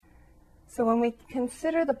So when we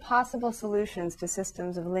consider the possible solutions to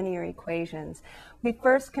systems of linear equations, we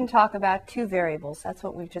first can talk about two variables. That's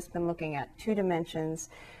what we've just been looking at, two dimensions.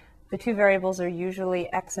 The two variables are usually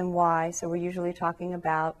x and y, so we're usually talking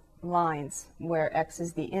about lines where x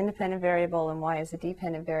is the independent variable and y is a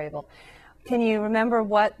dependent variable. Can you remember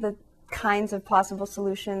what the kinds of possible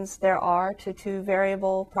solutions there are to two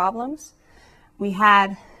variable problems? We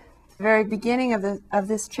had, at the very beginning of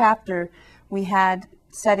this chapter, we had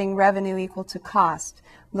setting revenue equal to cost,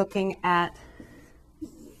 looking at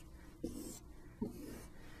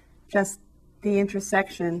just the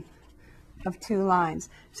intersection of two lines.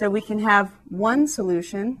 So we can have one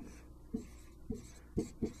solution,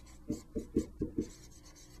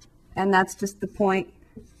 and that's just the point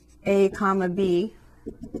A comma B.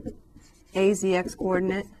 A is the x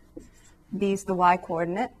coordinate, B is the y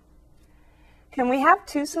coordinate. Can we have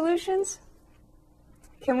two solutions?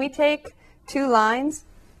 Can we take two lines,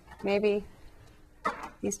 maybe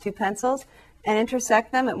these two pencils, and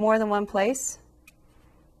intersect them at more than one place?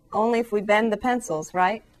 Only if we bend the pencils,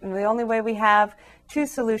 right? And the only way we have two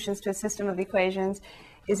solutions to a system of equations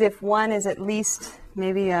is if one is at least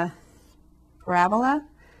maybe a parabola,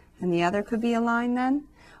 and the other could be a line then,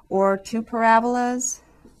 or two parabolas.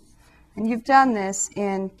 And you've done this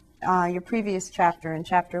in your previous chapter, in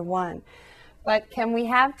chapter 1. But can we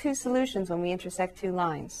have two solutions when we intersect two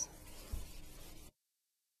lines?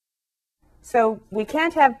 So we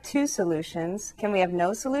can't have two solutions. Can we have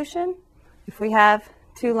no solution? If we have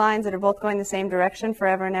two lines that are both going the same direction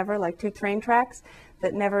forever and ever, like two train tracks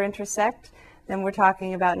that never intersect, then we're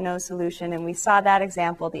talking about no solution. And we saw that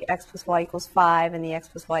example, the x plus y equals 5 and the x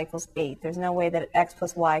plus y equals 8. There's no way that x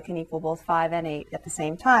plus y can equal both 5 and 8 at the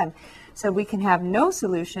same time. So we can have no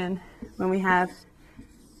solution when we have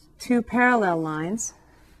two parallel lines.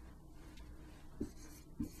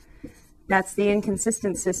 That's the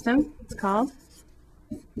inconsistent system, it's called.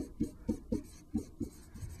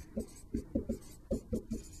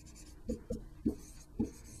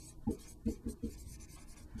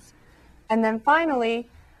 And then finally,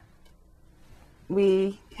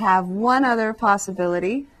 we have one other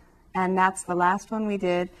possibility, and that's the last one we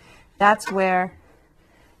did. That's where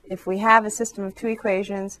if we have a system of two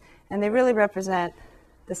equations, and they really represent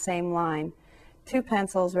the same line, two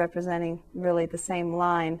pencils representing really the same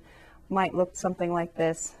line, might look something like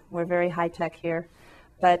this. We're very high-tech here,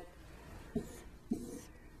 but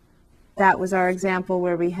that was our example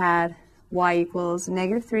where we had y equals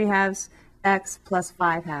 -3/2 x plus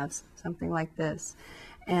 5/2, something like this.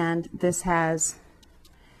 And this has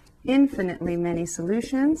infinitely many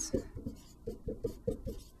solutions.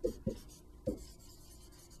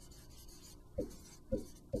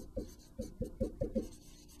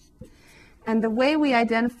 And the way we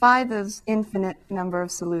identify those infinite number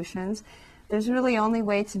of solutions, there's really only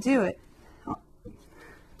way to do it.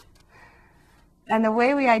 And the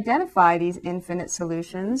way we identify these infinite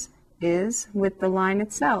solutions is with the line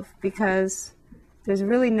itself, because there's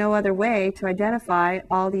really no other way to identify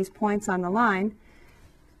all these points on the line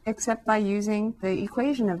except by using the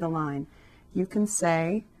equation of the line. You can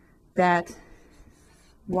say that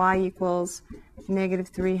y equals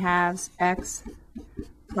 -3/2 x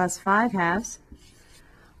plus 5/2,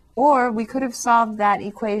 or we could have solved that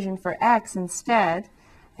equation for x instead,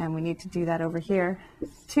 and we need to do that over here.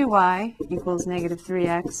 2y equals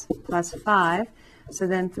 -3x plus 5, so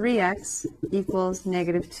then 3x equals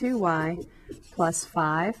 -2y plus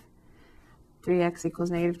 5. 3x equals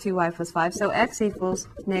 -2y plus 5, so x equals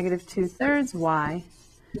 -2/3 y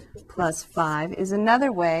plus 5 is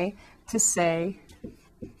another way to say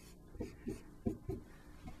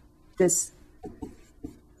this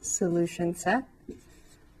solution set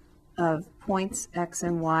of points x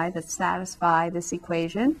and y that satisfy this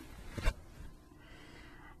equation.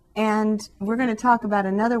 And we're going to talk about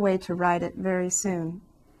another way to write it very soon.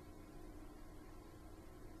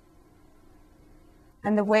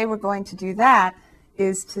 And the way we're going to do that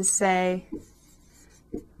is to say,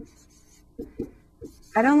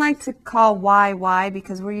 I don't like to call y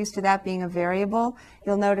because we're used to that being a variable.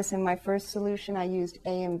 You'll notice in my first solution I used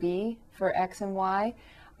a and b for x and y.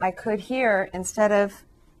 I could here, instead of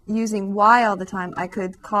using y all the time, I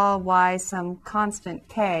could call y some constant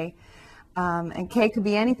k. And k could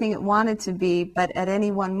be anything it wanted to be, but at any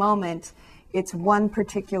one moment, it's one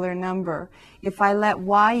particular number. If I let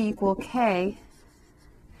y equal k,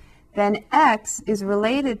 then x is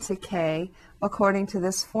related to k according to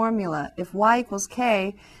this formula. If y equals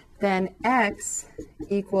k, then x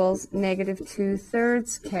equals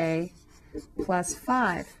 -2/3 k plus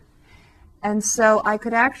 5. And so I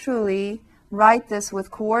could actually write this with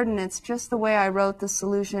coordinates just the way I wrote the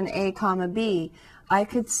solution a comma b. I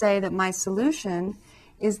could say that my solution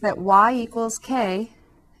is that y equals k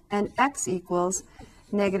and x equals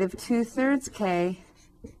negative 2/3 k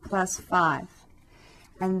plus 5.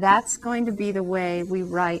 And that's going to be the way we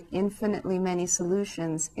write infinitely many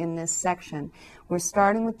solutions in this section. We're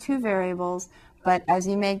starting with 2 variables, but as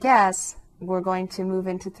you may guess, we're going to move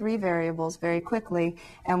into 3 variables very quickly,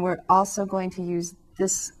 and we're also going to use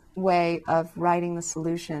this way of writing the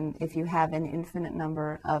solution if you have an infinite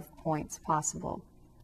number of points possible.